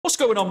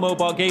going on,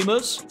 mobile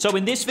gamers? So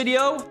in this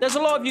video, there's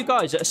a lot of you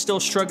guys that are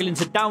still struggling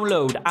to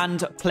download and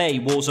play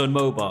Warzone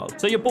Mobile.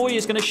 So your boy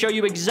is going to show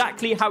you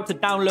exactly how to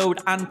download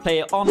and play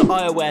it on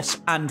iOS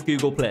and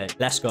Google Play.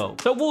 Let's go.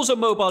 So Warzone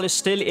Mobile is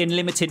still in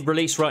limited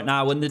release right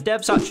now, and the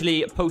devs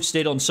actually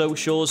posted on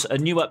socials a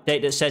new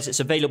update that says it's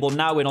available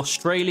now in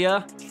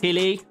Australia,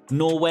 Chile,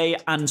 Norway,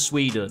 and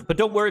Sweden. But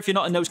don't worry if you're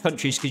not in those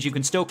countries, because you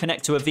can still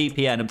connect to a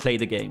VPN and play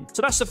the game.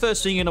 So that's the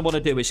first thing you're going to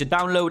want to do, is to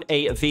download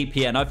a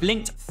VPN. I've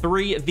linked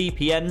 3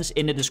 VPNs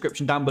in the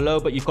description down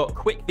below, but you've got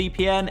Quick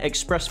VPN,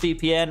 Express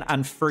VPN,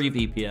 and Free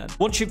VPN.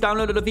 Once you've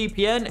downloaded a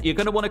VPN, you're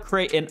going to want to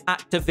create an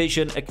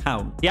Activision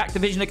account. The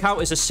Activision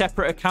account is a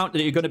separate account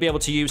that you're going to be able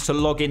to use to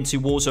log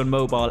into Warzone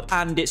Mobile,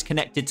 and it's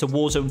connected to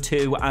Warzone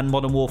 2 and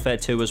Modern Warfare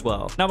 2 as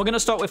well. Now, we're going to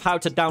start with how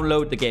to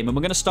download the game, and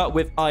we're going to start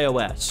with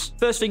iOS.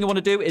 First thing you want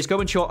to do is go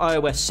into your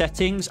iOS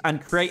settings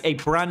and create a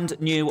brand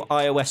new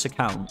iOS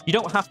account. You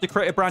don't have to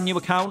create a brand new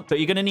account, but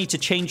you're going to need to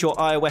change your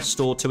iOS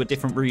store to a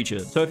different region.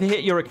 So if you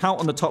hit your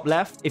account on the top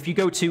left, if you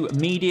go to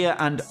Media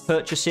and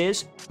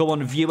Purchases, go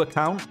on View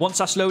Account. Once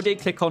that's loaded,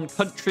 click on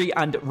Country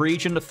and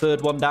Region, the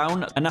third one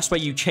down, and that's where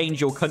you change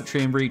your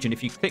country and region.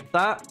 If you click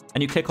that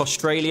and you click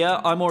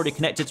Australia, I'm already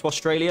connected to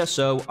Australia,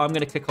 so I'm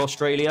going to click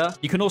Australia.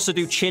 You can also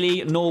do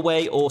Chile,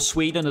 Norway, or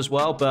Sweden as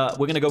well, but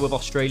we're going to go with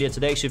Australia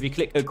today. So if you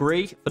click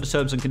Agree for the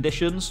terms and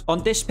conditions.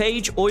 On this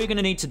page, all you're going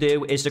to need to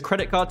do is the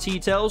credit card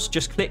details.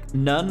 Just click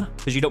None,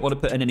 because you don't want to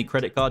put in any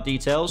credit card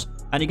details.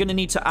 And you're going to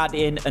need to add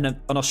in an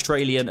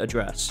Australian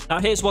address. Now,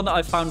 here's one that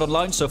I found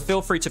online, so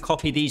feel free to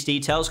copy these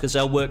details because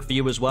they'll work for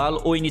you as well.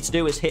 All you need to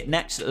do is hit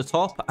Next at the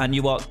top, and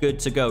you are good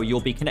to go.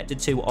 You'll be connected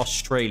to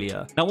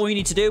Australia. Now, all you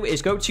need to do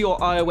is go to your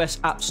iOS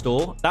App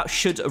Store. That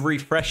should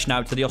refresh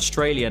now to the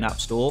Australian App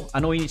Store.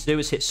 And all you need to do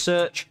is hit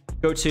Search,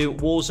 go to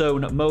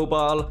Warzone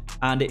Mobile,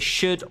 and it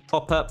should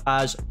pop up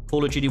as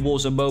Call of Duty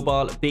Warzone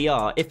Mobile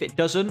BR. If it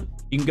doesn't,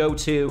 you can go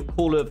to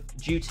Call of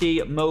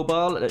Duty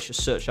Mobile. Let's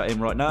just search that in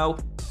right now.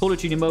 Call of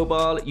Duty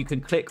Mobile, you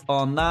can click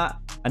on that.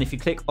 And if you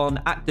click on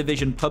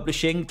Activision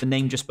Publishing, the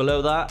name just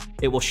below that,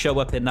 it will show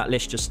up in that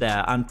list just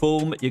there. And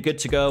boom, you're good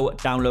to go.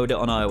 Download it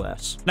on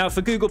iOS. Now,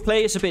 for Google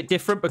Play, it's a bit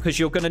different because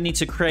you're going to need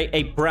to create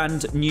a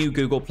brand new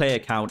Google Play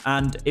account.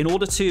 And in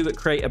order to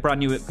create a brand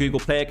new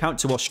Google Play account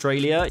to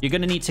Australia, you're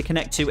going to need to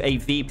connect to a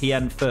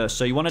VPN first.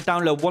 So you want to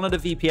download one of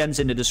the VPNs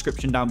in the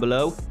description down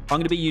below. I'm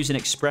going to be using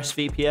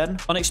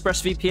ExpressVPN. On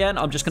ExpressVPN,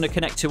 I'm just going to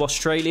connect to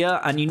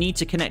Australia, and you need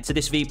to connect to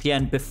this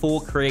VPN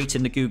before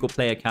creating the Google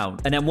Play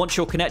account. And then once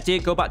you're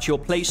connected, go back to your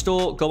Play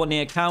Store, go on the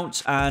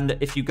account, and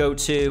if you go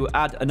to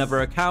add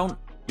another account,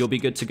 you'll be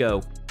good to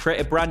go. Create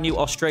a brand new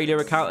Australia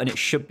account and it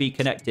should be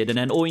connected. And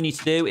then all you need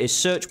to do is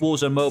search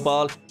Warzone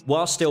Mobile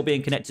while still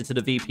being connected to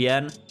the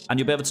VPN, and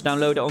you'll be able to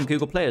download it on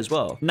Google Play as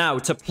well. Now,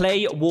 to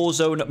play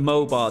Warzone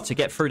Mobile, to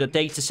get through the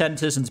data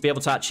centers and to be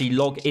able to actually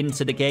log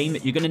into the game,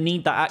 you're going to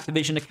need that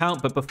Activision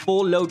account. But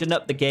before loading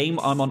up the game,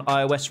 I'm on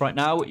iOS right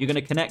now, you're going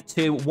to connect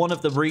to one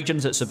of the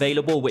regions that's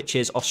available, which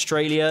is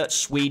Australia,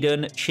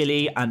 Sweden,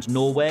 Chile, and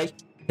Norway.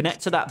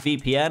 Connect to that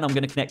VPN. I'm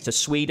going to connect to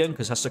Sweden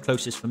because that's the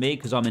closest for me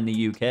because I'm in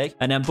the UK.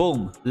 And then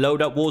boom,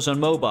 load up Warzone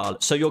Mobile.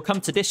 So you'll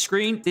come to this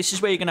screen. This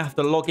is where you're going to have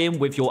to log in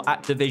with your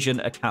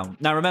Activision account.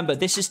 Now, remember,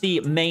 this is the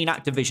main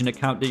Activision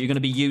account that you're going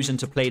to be using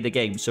to play the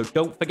game. So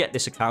don't forget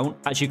this account,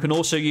 as you can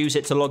also use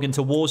it to log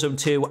into Warzone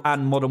 2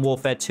 and Modern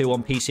Warfare 2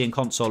 on PC and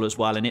console as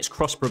well. And it's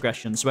cross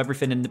progression. So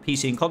everything in the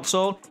PC and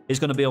console is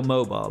going to be on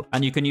mobile.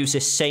 And you can use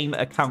this same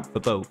account for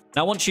both.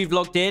 Now, once you've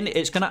logged in,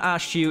 it's going to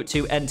ask you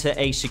to enter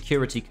a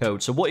security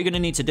code. So what you're going to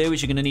need to do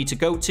is you're going to need to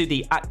go to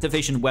the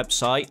Activision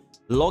website,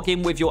 log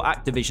in with your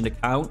Activision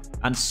account,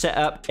 and set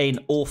up an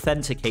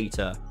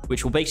authenticator,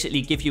 which will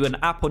basically give you an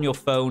app on your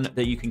phone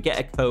that you can get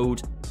a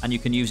code and you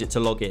can use it to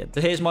log in.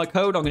 So here's my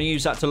code. I'm going to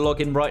use that to log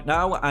in right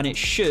now, and it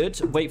should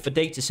wait for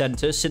data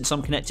centers. Since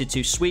I'm connected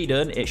to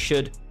Sweden, it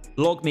should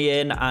log me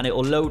in and it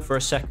will load for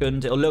a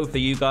second. It'll load for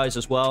you guys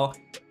as well.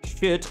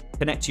 Should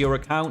connect to your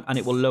account and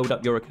it will load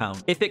up your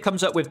account. If it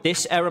comes up with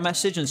this error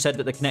message and said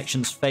that the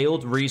connection's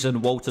failed,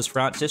 reason Walters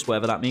Francis,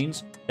 whatever that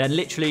means, then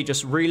literally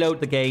just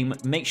reload the game.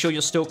 Make sure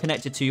you're still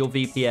connected to your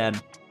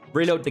VPN.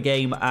 Reload the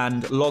game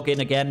and log in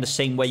again the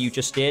same way you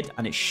just did,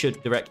 and it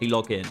should directly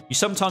log in. You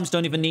sometimes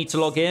don't even need to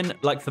log in.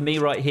 Like for me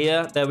right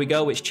here, there we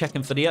go. It's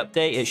checking for the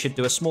update. It should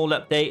do a small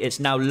update. It's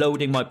now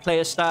loading my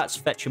player stats,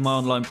 fetching my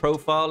online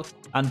profile,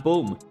 and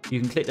boom, you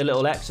can click the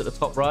little X at the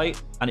top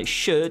right, and it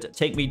should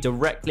take me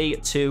directly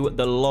to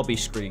the lobby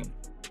screen.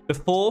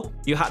 Before,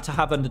 you had to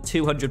have under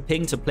 200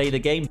 ping to play the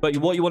game, but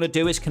what you want to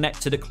do is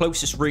connect to the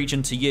closest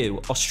region to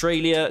you: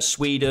 Australia,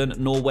 Sweden,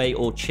 Norway,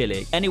 or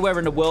Chile. Anywhere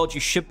in the world,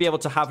 you should be able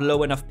to have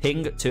low enough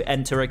ping to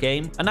enter a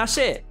game. And that's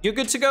it. You're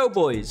good to go,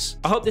 boys.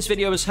 I hope this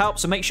video has helped,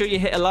 so make sure you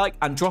hit a like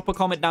and drop a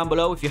comment down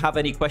below if you have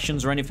any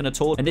questions or anything at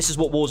all. And this is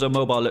what Warzone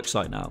Mobile looks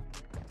like now.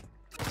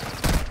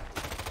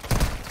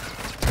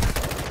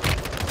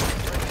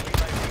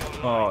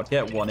 Oh,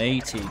 get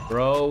 180,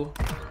 bro.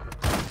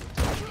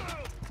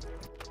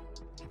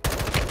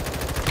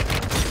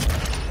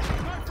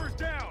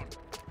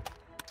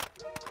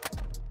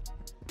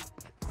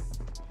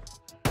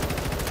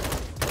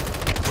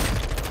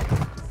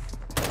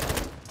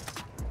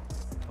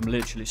 I'm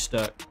literally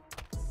stuck.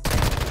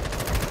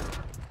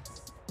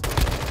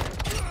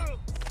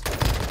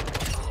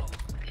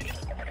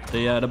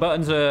 The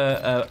buttons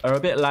are a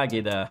bit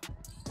laggy there.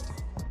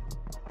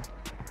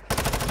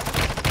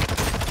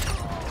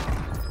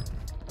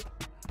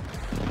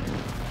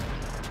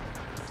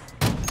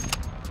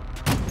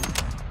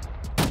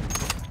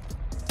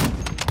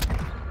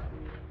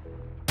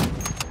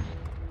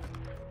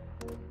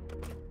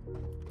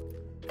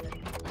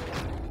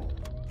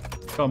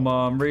 Come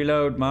on,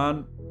 reload,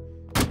 man.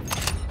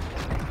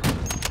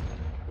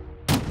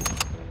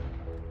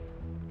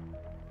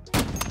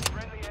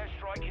 Friendly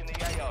airstrike in the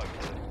AO.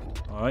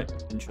 All right,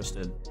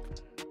 interesting.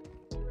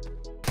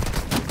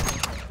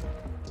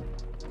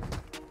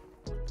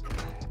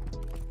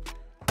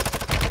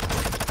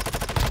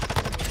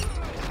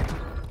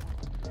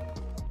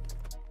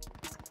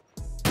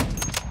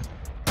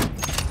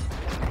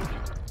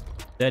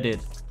 Deaded.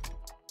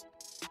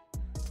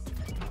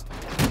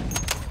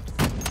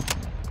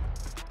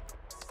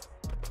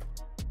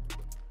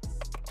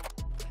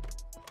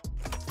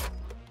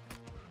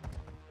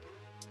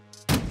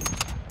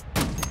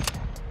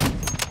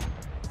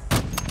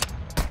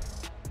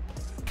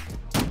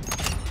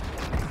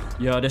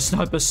 Yo, this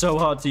sniper's so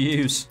hard to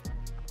use.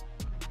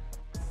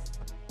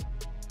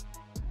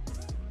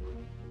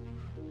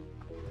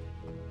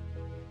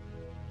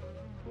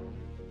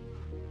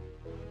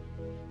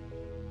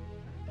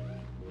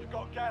 You've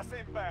got gas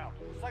inbound.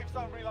 Safe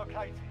zone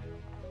relocated.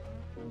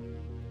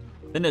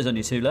 I think there's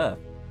only 2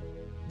 left.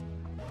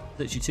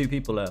 Literally 2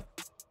 people left.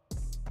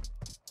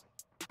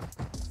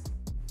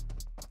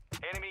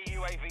 Enemy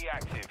UAV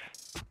active.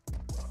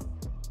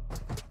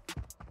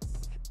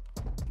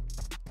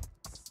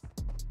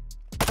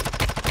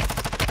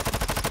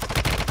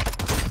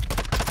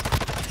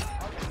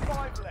 Only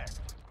 5 left.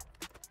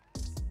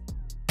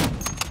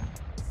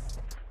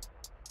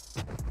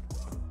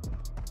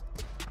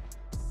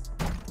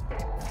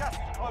 Gas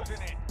is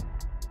closing in.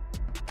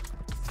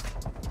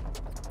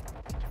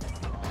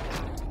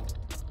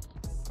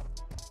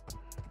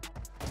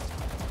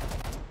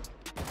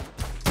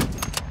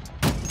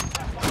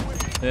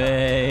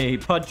 Hey,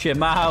 punch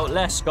him out.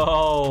 Let's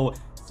go.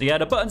 So yeah,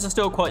 the buttons are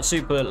still quite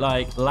super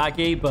like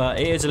laggy, but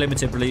it is a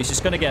limited release. It's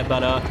going to get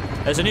better.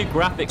 There's a new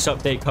graphics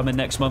update coming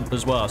next month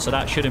as well, so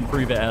that should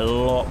improve it a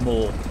lot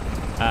more.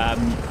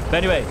 But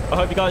anyway, I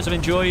hope you guys have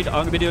enjoyed. I'm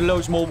going to be doing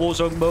loads more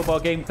Warzone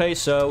mobile gameplay,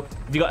 so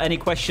if you got any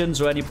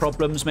questions or any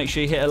problems, make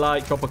sure you hit a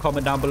like, drop a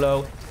comment down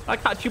below. I'll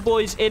catch you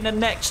boys in the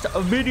next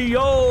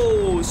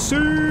video. See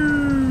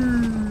you.